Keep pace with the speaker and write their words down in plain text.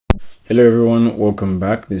Hello everyone, welcome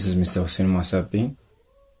back. This is Mr. Hussein Masapi,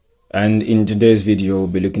 and in today's video we'll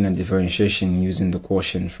be looking at differentiation using the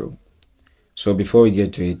quotient rule. So before we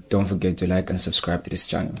get to it, don't forget to like and subscribe to this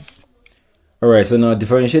channel. Alright, so now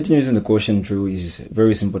differentiating using the quotient rule is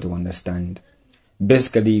very simple to understand.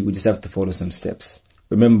 Basically, we just have to follow some steps.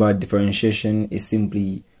 Remember, differentiation is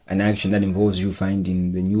simply an action that involves you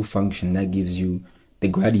finding the new function that gives you the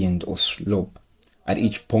gradient or slope at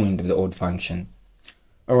each point of the old function.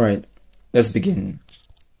 Alright, let's begin.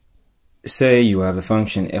 Say you have a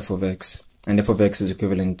function f of x, and f of x is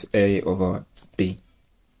equivalent to a over b.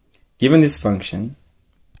 Given this function,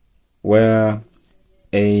 where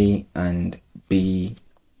a and b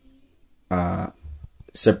are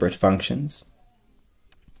separate functions,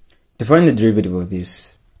 to find the derivative of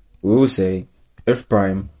this, we will say f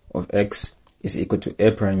prime of x is equal to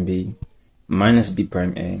a prime b minus b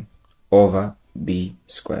prime a over b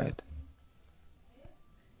squared.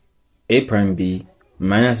 A prime b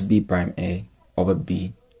minus b prime a over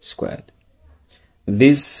b squared.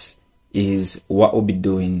 This is what we'll be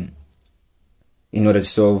doing in order to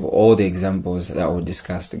solve all the examples that we'll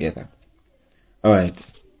discuss together.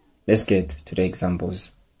 Alright, let's get to the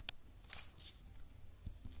examples.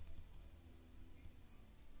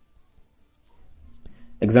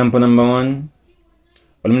 Example number one.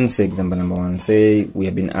 Well, let me say example number one. Say we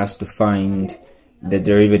have been asked to find the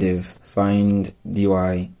derivative, find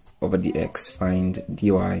dy over dx, find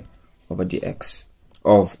dy over dx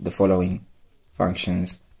of the following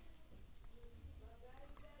functions.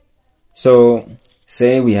 So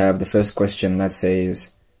say we have the first question that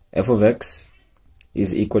says f of x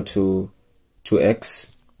is equal to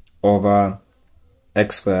 2x over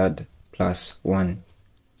x squared plus 1.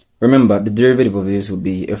 Remember, the derivative of this would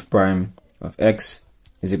be f prime of x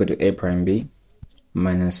is equal to a prime b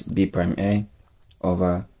minus b prime a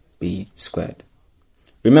over b squared.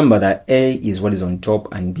 Remember that a is what is on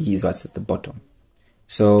top and b is what's at the bottom.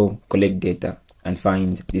 So collect data and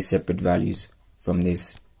find these separate values from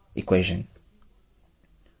this equation.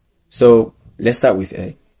 So let's start with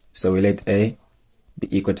a. So we let a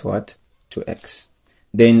be equal to what? To x.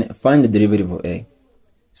 Then find the derivative of a.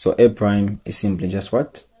 So a prime is simply just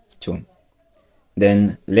what? 2.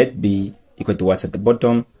 Then let b equal to what's at the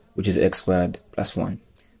bottom, which is x squared plus 1.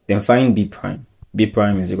 Then find b prime. B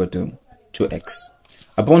prime is equal to 2x.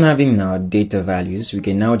 Upon having now data values, we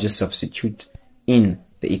can now just substitute in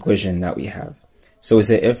the equation that we have. So we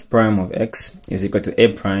say f prime of x is equal to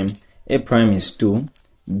a prime. A prime is 2.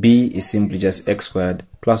 B is simply just x squared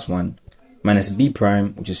plus 1 minus b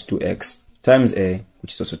prime, which is 2x, times a,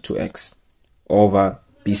 which is also 2x, over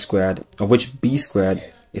b squared, of which b squared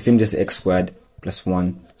is simply just x squared plus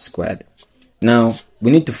 1 squared. Now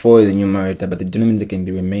we need to follow the numerator, but the denominator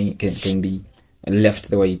can be left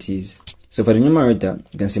the way it is. So for the numerator,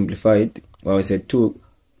 you can simplify it. Well, we say 2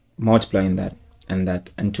 multiplying that, and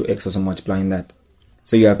 2x also multiplying that.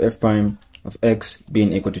 So you have f prime of x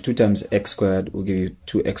being equal to 2 times x squared will give you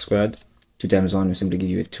 2x squared. 2 times 1 will simply give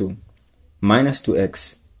you a 2. Minus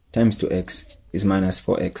 2x times 2x is minus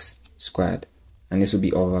 4x squared. And this will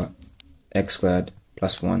be over x squared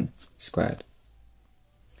plus 1 squared.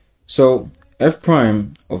 So f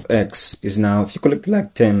prime of x is now, if you collect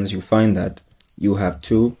like terms, you find that you have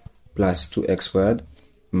 2 plus 2x squared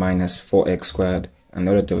minus 4x squared, and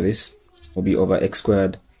the result of this will be over x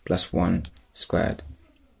squared plus 1 squared.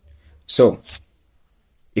 So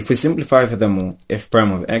if we simplify furthermore, f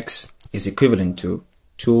prime of x is equivalent to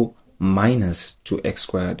 2 minus 2x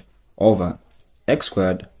squared over x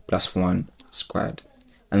squared plus 1 squared,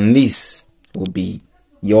 and this will be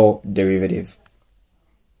your derivative.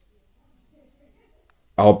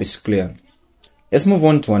 I hope it's clear. Let's move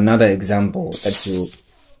on to another example that will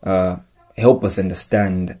help us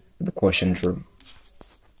understand the quotient rule.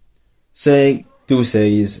 Say 2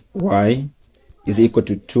 says y is equal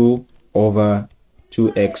to 2 over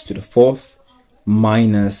 2x to the 4th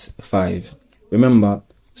minus 5. Remember,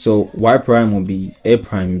 so y prime will be a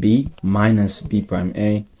prime b minus b prime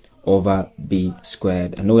a over b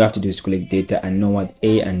squared. And all we have to do is to collect data and know what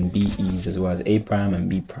a and b is, as well as a prime and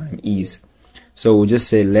b prime is. So we'll just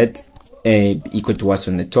say let a be equal to what's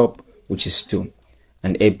on the top, which is 2.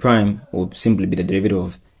 And a prime will simply be the derivative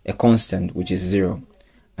of a constant, which is 0.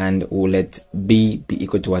 And we'll let b be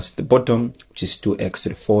equal to what's at the bottom, which is 2x to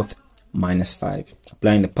the 4th minus 5.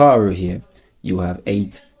 Applying the power rule here, you have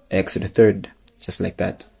 8x to the 3rd, just like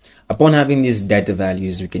that. Upon having these data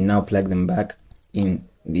values, we can now plug them back in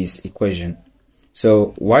this equation.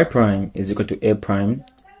 So y prime is equal to a prime,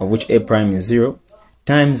 of which a prime is 0,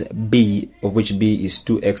 times b, of which b is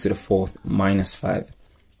 2x to the 4th minus 5,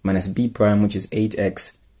 minus b prime, which is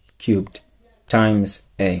 8x cubed, times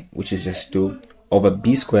a, which is just 2, over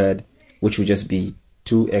b squared, which will just be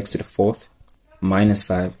 2x to the 4th minus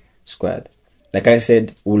 5 squared. Like I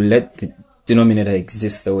said, we'll let the denominator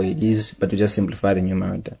exist the way it is, but we just simplify the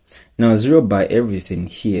numerator. Now 0 by everything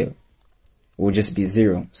here will just be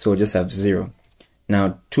 0, so we'll just have 0.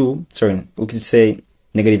 Now we could say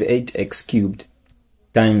negative 8x cubed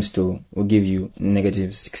times 2 will give you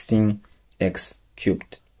negative 16x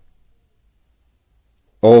cubed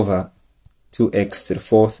over 2x to the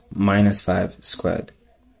 4th minus 5 squared.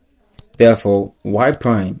 Therefore, y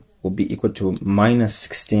prime will be equal to minus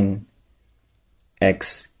 16x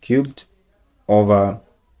cubed over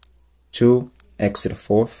 2x to the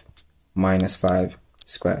 4th minus 5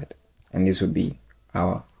 squared. And this would be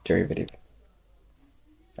our derivative.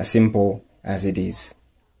 As simple as it is.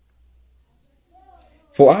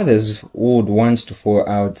 For others who would want to follow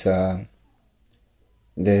out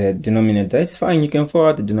the denominator, it's fine, you can follow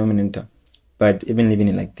out the denominator. But even leaving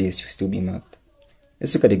it like this, you'll still be marked.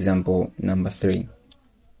 Let's look at example number 3.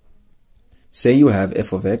 Say you have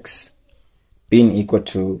f of x being equal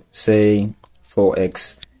to, say,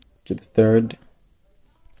 4x to the 3rd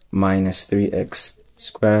minus 3x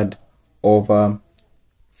squared over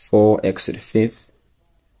 4x to the 5th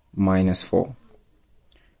minus 4.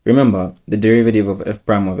 Remember, the derivative of f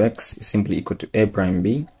prime of x is simply equal to a prime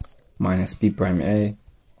b minus b prime a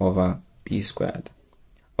over b squared.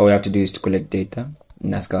 All we have to do is to collect data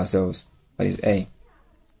and ask ourselves, what is a?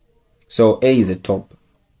 So a is a top.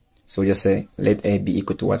 So we just say, let a be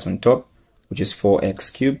equal to what's on top, which is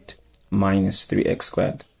 4x cubed minus 3x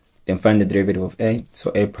squared. Then find the derivative of a.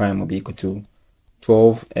 So a prime will be equal to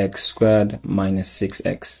 12x squared minus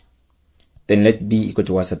 6x. Then let b equal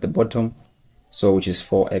to what's at the bottom, so which is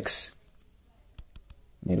 4x,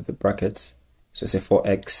 need of the brackets, so say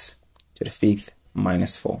 4x to the 5th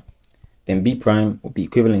minus 4. Then b prime will be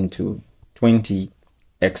equivalent to 20x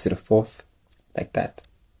to the 4th, like that.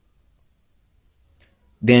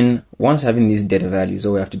 Then once having these data values,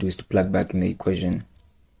 all we have to do is to plug back in the equation.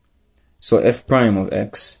 So f prime of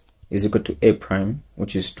x is equal to a prime,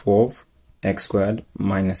 which is 12x squared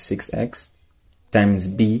minus 6x, times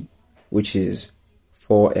b, which is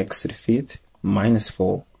 4x to the 5th minus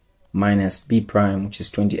 4, minus b prime, which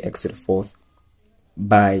is 20x to the 4th,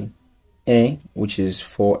 by a, which is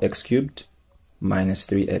 4x cubed minus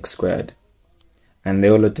 3x squared. And the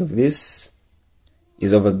whole lot of this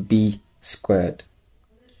is over b squared,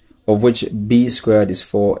 of which b squared is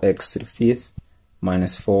 4x to the 5th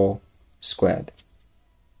minus 4 squared.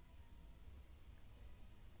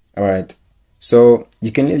 Alright, so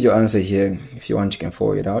you can leave your answer here. If you want, you can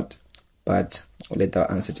follow it out, but I'll let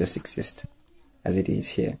our answer just exist as it is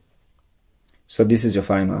here. So this is your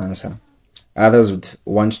final answer. Others would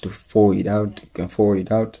want to follow it out. You can follow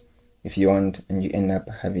it out if you want, and you end up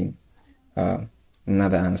having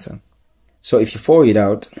another answer. So if you follow it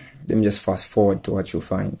out, let me just fast forward to what you'll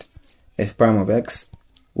find. F prime of x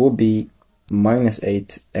will be minus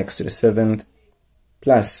 8x to the 7th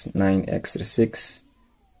plus 9x to the 6th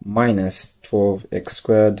minus 12x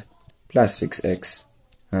squared plus 6x,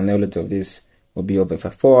 and the result of this will be over. If I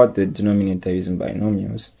forward the denominator using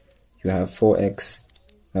binomials, you have 4x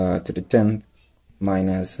to the 10th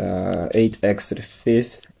minus 8x to the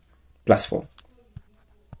 5th plus 4.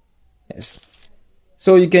 Yes.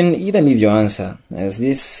 So you can either leave your answer as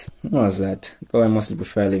this or as that, though I mostly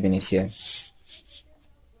prefer leaving it here.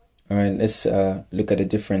 Alright, let's look at a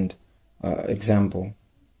different example.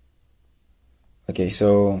 Okay,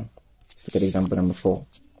 so let's look at example number 4.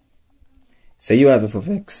 Say you have f of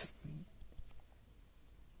x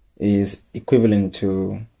is equivalent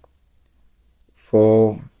to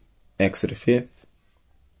 4x to the 5th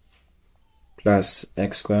plus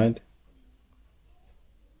x squared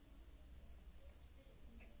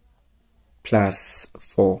plus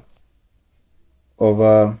 4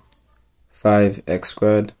 over 5x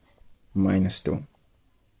squared minus 2.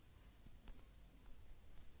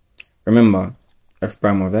 Remember, f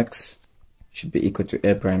prime of x should be equal to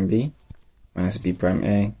a prime b minus b prime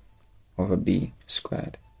a over b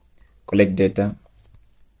squared. Collect data.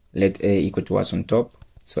 Let a equal to what's on top.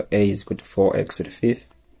 So a is equal to 4x to the 5th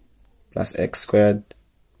plus x squared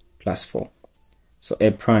plus 4. So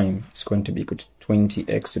a prime is going to be equal to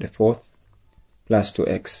 20x to the 4th plus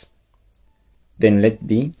 2x. Then let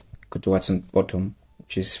b equal to what's on the bottom,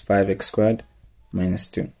 which is 5x squared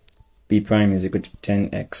minus 2. B prime is equal to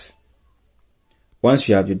 10x. Once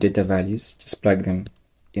you have your data values, just plug them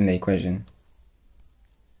in the equation.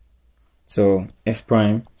 So f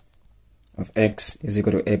prime of x is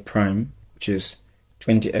equal to a prime, which is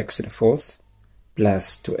 20x to the 4th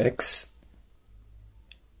plus 2x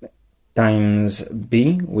times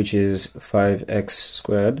b, which is 5x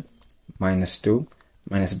squared minus 2,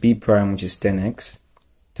 minus b prime, which is 10x,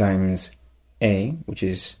 times a, which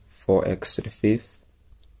is 4x to the 5th,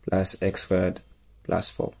 plus x squared plus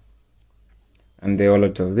 4. And the whole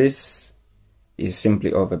lot of this is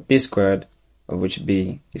simply over b squared, of which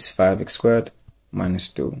b is 5x squared minus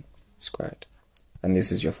 2 squared. And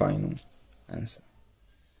this is your final answer.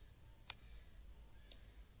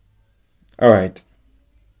 Alright,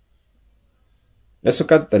 let's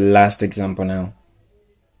look at the last example now.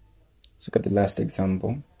 Let's look at the last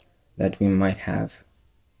example that we might have.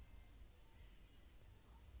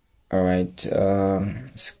 Alright,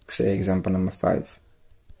 let's say example number 5.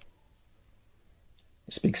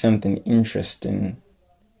 Let's pick something interesting.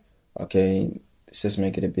 Okay, let's just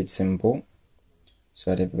make it a bit simple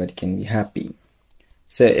so that everybody can be happy.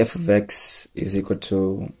 Say f of x is equal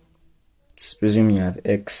to, let's presume you have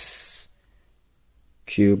x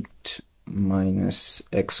cubed minus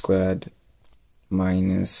x squared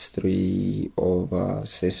minus 3 over,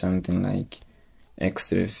 say something like x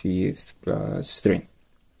to the 5th plus 3.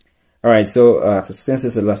 Alright, so since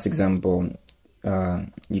it's the last example,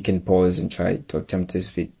 you can pause and try to attempt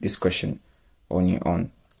this question on your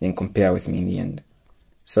own, then compare with me in the end.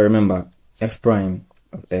 So remember, f prime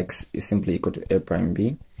of x is simply equal to a prime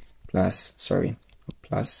b plus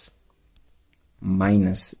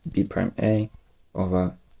minus b prime a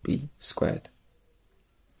over b squared.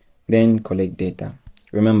 Then collect data.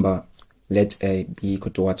 Remember, let a be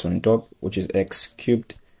equal to what's on top, which is x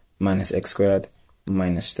cubed minus x squared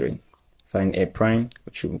minus 3. Find a prime,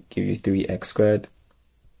 which will give you 3x squared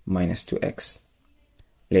minus 2x.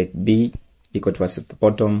 Let b equal to what's at the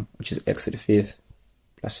bottom, which is x to the 5th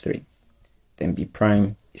plus 3. Then b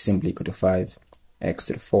prime is simply equal to 5x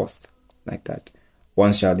to the 4th, like that.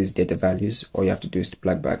 Once you have these data values, all you have to do is to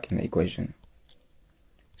plug back in the equation.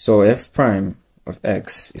 So f prime of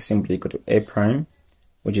x is simply equal to a prime,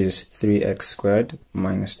 which is 3x squared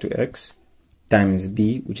minus 2x, times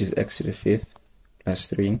b, which is x to the 5th plus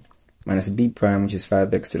 3, minus b prime, which is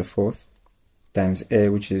 5x to the 4th, times a,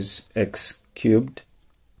 which is x cubed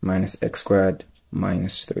minus x squared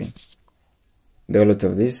minus 3. The whole lot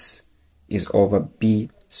of this is over b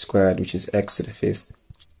squared, which is x to the 5th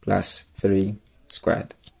plus 3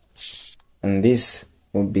 squared. And this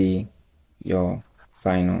will be your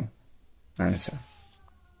final answer.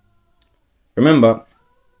 Remember,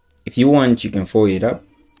 if you want, you can fold it up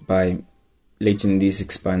by letting this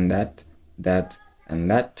expand that,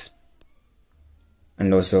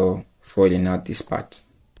 and also folding out this part.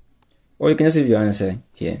 Or you can just leave your answer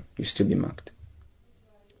here, you'll still be marked.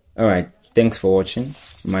 Alright, thanks for watching.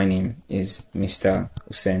 My name is Mr.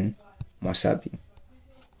 Hussein Mwasabi.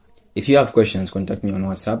 If you have questions, contact me on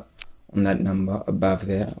WhatsApp on that number above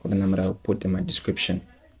there, or the number I will put in my description.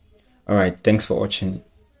 Alright, thanks for watching.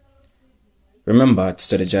 Remember to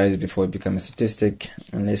strategize before you become a statistic,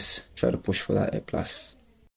 and let's try to push for that A+.